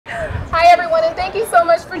thank you so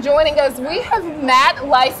much for joining us. We have Matt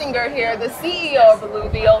Leisinger here, the CEO of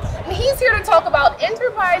Alluvial, and he's here to talk about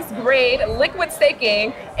enterprise-grade liquid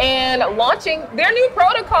staking and launching their new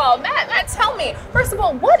protocol. Matt, tell me, first of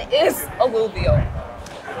all, what is Alluvial?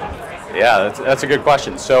 Yeah, that's a good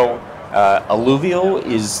question. So Alluvial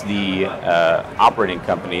is the operating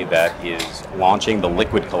company that is launching the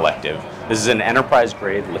Liquid Collective. This is an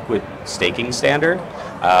enterprise-grade liquid staking standard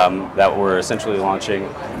that we're essentially launching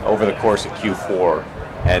over the course of Q4.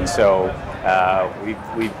 And so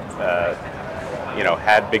we've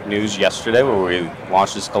had big news yesterday where we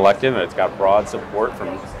launched this collective, and it's got broad support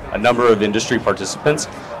from a number of industry participants: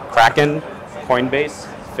 Kraken, Coinbase,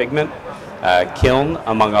 Figment, Kiln,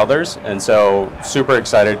 among others. And so super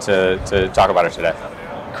excited to talk about it today.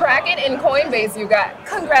 Kraken and Coinbase, you got.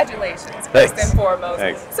 Congratulations, Thanks. first and foremost.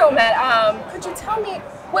 Thanks. So Matt, could you tell me,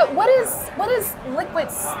 what is liquid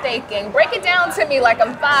staking? Break it down to me like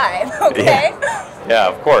I'm 5, okay? Yeah,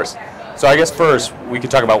 of course. So I guess first we could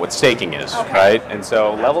talk about what staking is, okay, right? And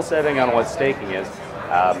so level setting on what staking is.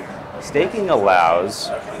 Staking allows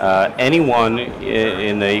anyone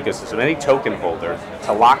in the ecosystem, any token holder,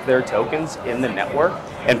 to lock their tokens in the network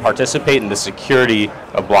and participate in the security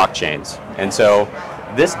of blockchains. And so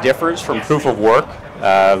this differs from proof of work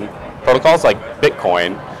protocols like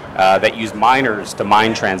Bitcoin that use miners to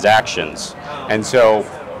mine transactions. And so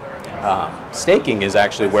staking is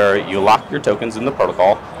actually where you lock your tokens in the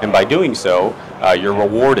protocol, and by doing so, you're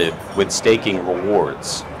rewarded with staking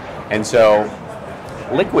rewards. And so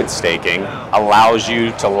liquid staking allows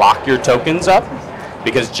you to lock your tokens up,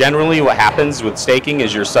 because generally what happens with staking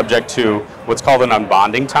is you're subject to what's called an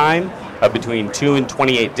unbonding time of between 2 and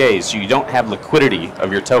 28 days, so you don't have liquidity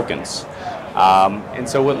of your tokens. And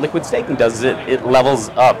so what liquid staking does is it levels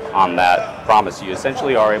up on that promise. You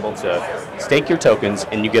essentially are able to stake your tokens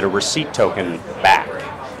and you get a receipt token back.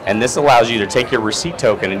 And this allows you to take your receipt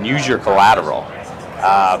token and use your collateral.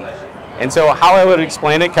 And so how I would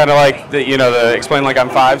explain it, kind of like the explain like I'm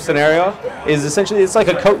 5 scenario, is essentially it's like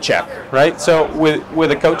a coat check, right? So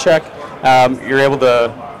with a coat check, you're able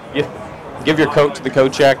to give your coat to the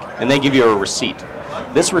coat check, and they give you a receipt.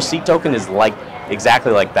 This receipt token is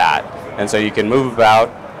exactly like that, and so you can move about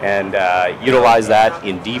and utilize that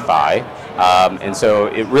in DeFi. And so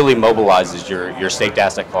it really mobilizes your staked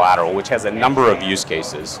asset collateral, which has a number of use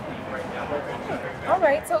cases. All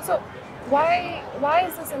right, so why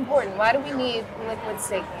is this important? Why do we need liquid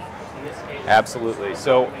staking? Absolutely.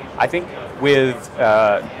 So I think with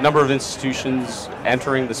a number of institutions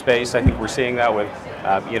entering the space, I think we're seeing that with,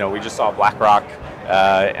 we just saw BlackRock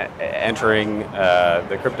entering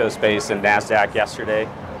the crypto space and NASDAQ yesterday.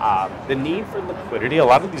 The need for liquidity, a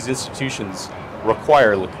lot of these institutions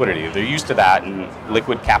require liquidity. They're used to that in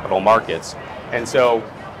liquid capital markets. And so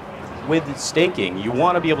with staking, you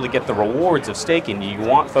want to be able to get the rewards of staking. You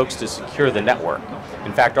want folks to secure the network.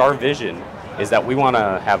 In fact, our vision is that we want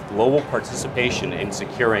to have global participation in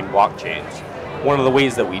securing blockchains. One of the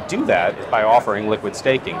ways that we do that is by offering liquid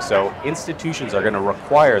staking. So institutions are going to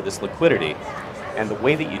require this liquidity. And the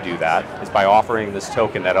way that you do that is by offering this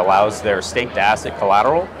token that allows their staked asset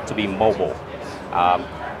collateral to be mobile.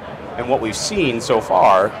 And what we've seen so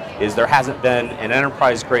far is there hasn't been an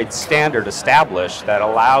enterprise-grade standard established that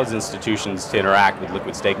allows institutions to interact with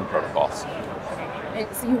liquid staking protocols.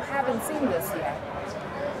 So you haven't seen this yet.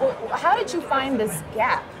 Well, how did you find this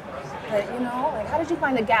gap? How did you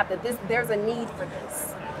find the gap that there's a need for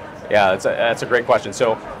this? Yeah, that's a great question.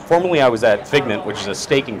 So formerly I was at Figment, which is a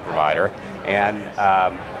staking provider, and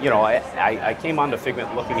I came onto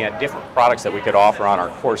Figment looking at different products that we could offer on our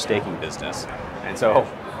core staking business. And so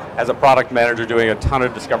as a product manager doing a ton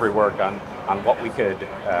of discovery work on what we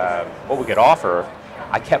could offer,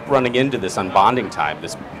 I kept running into this unbonding time,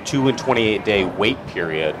 this 2 and 28 day wait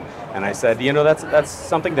period. And I said, that's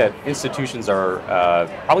something that institutions are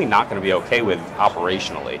probably not going to be okay with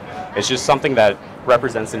operationally. It's just something that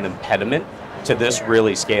represents an impediment to this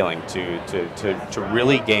really scaling, to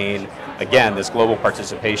really gain, again, this global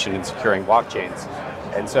participation in securing blockchains.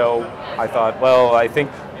 And so I thought, well, I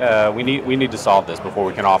think we need to solve this before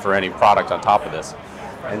we can offer any product on top of this.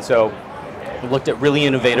 And so we looked at really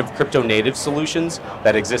innovative crypto-native solutions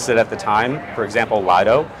that existed at the time. For example,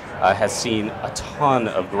 Lido has seen a ton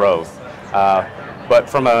of growth. But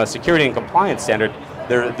from a security and compliance standard,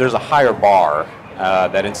 there's a higher bar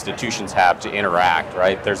that institutions have to interact,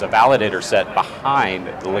 right? There's a validator set behind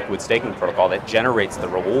the liquid staking protocol that generates the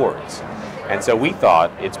rewards. And so we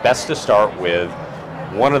thought it's best to start with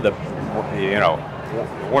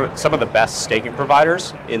some of the best staking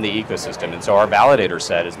providers in the ecosystem. And so our validator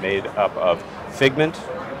set is made up of Figment,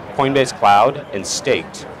 Coinbase Cloud, and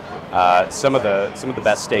Staked. some of the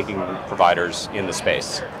best staking providers in the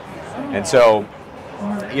space. And so,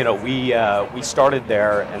 we started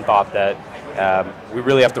there and thought that we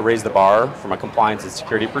really have to raise the bar from a compliance and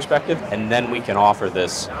security perspective, and then we can offer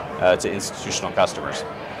this to institutional customers.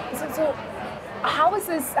 So how is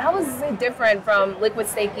it different from liquid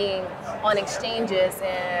staking on exchanges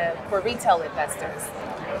and for retail investors?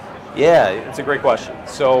 Yeah, it's a great question.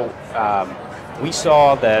 So we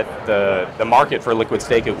saw that the market for liquid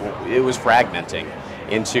stake, it was fragmenting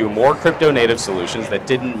into more crypto native solutions that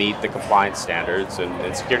didn't meet the compliance standards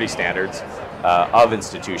and security standards of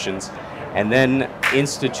institutions, and then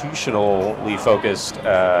institutionally focused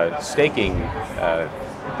staking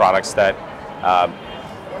products that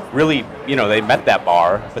really, they met that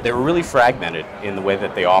bar, but they were really fragmented in the way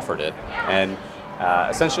that they offered it. And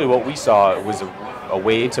essentially what we saw was a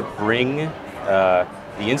way to bring the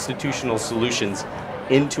institutional solutions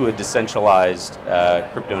into a decentralized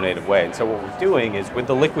crypto native way. And so what we're doing is, with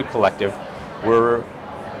the Liquid Collective, we're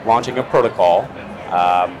launching a protocol.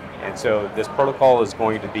 And so this protocol is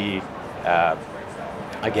going to be,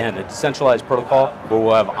 again, a decentralized protocol where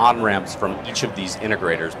we'll have on-ramps from each of these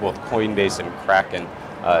integrators, both Coinbase and Kraken,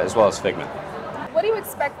 as well as Figment. What do you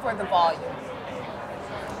expect for the volume?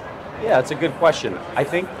 Yeah, it's a good question. I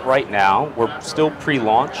think right now we're still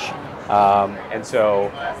pre-launch, and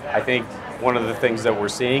so I think one of the things that we're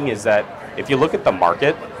seeing is that if you look at the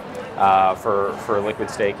market for liquid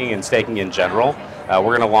staking and staking in general,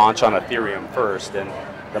 we're going to launch on Ethereum first, and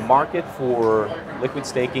the market for liquid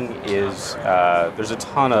staking is there's a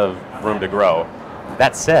ton of room to grow.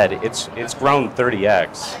 That said, it's grown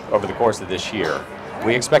 30x over the course of this year.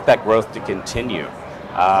 We expect that growth to continue.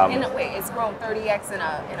 Wait, it's grown 30x in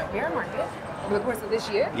a bear market over the course of this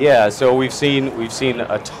year? Yeah, so we've seen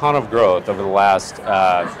a ton of growth over the last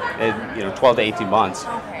 12 to 18 months,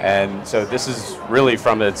 and so this is really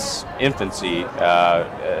from its infancy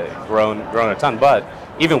grown a ton. But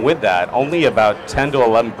even with that, only about 10 to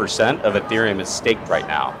 11% of Ethereum is staked right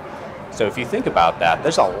now. So if you think about that,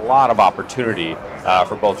 there's a lot of opportunity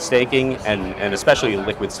for both staking and especially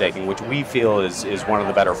liquid staking, which we feel is one of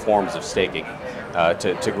the better forms of staking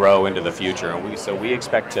to grow into the future. And we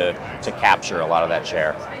expect to capture a lot of that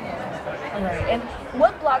share. All right. And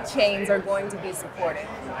what blockchains are going to be supported?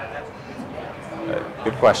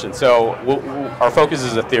 Good question. So our focus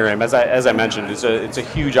is Ethereum. As I mentioned, it's a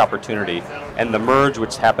huge opportunity, and the merge,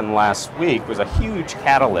 which happened last week, was a huge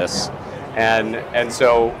catalyst. And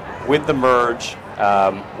so with the merge,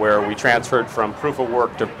 where we transferred from proof of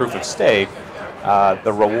work to proof of stake,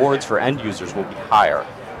 the rewards for end users will be higher.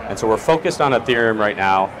 And so we're focused on Ethereum right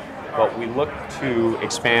now, but we look to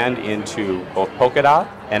expand into both Polkadot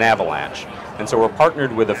and Avalanche. And so we're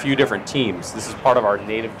partnered with a few different teams. This is part of our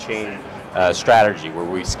native chain strategy, where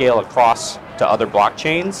we scale across to other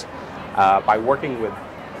blockchains by working with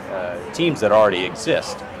teams that already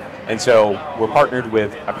exist. And so we're partnered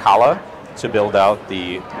with Akala to build out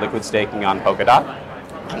the liquid staking on Polkadot,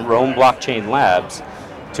 and Rome Blockchain Labs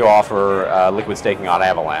to offer liquid staking on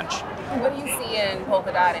Avalanche. What do you see in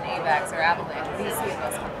Polkadot and AVAX or Avalanche? What do you see in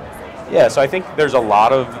those companies? Yeah, so I think there's a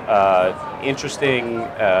lot of interesting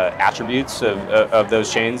attributes of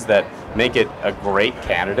those chains that make it a great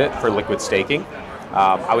candidate for liquid staking.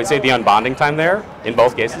 I would say the unbonding time there, in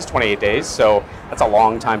both cases, 28 days, so that's a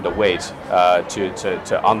long time to wait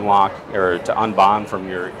to unlock or to unbond from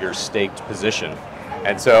your staked position.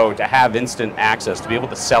 And so to have instant access, to be able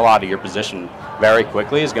to sell out of your position very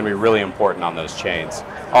quickly is going to be really important on those chains.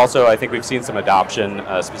 Also, I think we've seen some adoption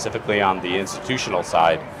specifically on the institutional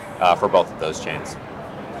side for both of those chains.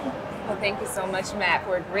 Well, thank you so much, Matt,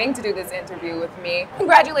 for agreeing to do this interview with me.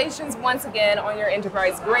 Congratulations once again on your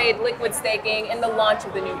enterprise-grade liquid staking and the launch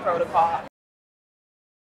of the new protocol.